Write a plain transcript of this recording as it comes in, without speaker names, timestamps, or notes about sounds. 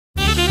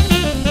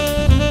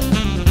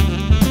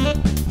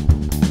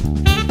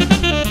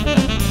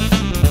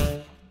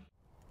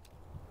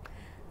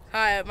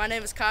Hi, my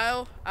name is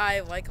Kyle. I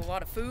like a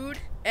lot of food,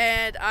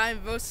 and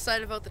I'm most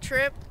excited about the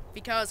trip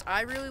because I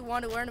really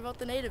want to learn about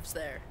the natives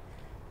there.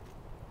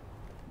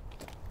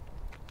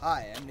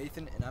 Hi, I'm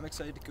Nathan, and I'm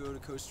excited to go to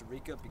Costa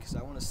Rica because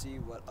I want to see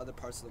what other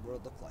parts of the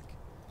world look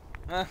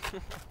like.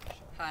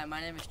 Hi,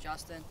 my name is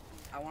Justin.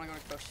 I want to go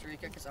to Costa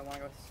Rica because I want to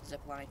go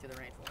ziplining through the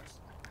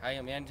rainforest. Hi,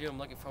 I'm Andrew. I'm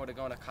looking forward to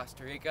going to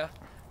Costa Rica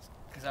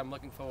because I'm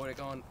looking forward to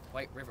going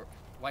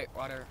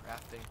whitewater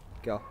rafting.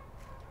 Go.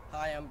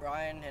 Hi, I'm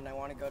Brian, and I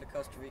want to go to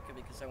Costa Rica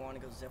because I want to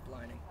go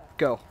ziplining.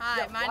 Go.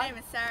 Hi, my name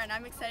is Sarah, and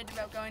I'm excited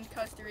about going to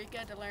Costa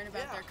Rica to learn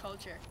about their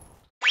culture.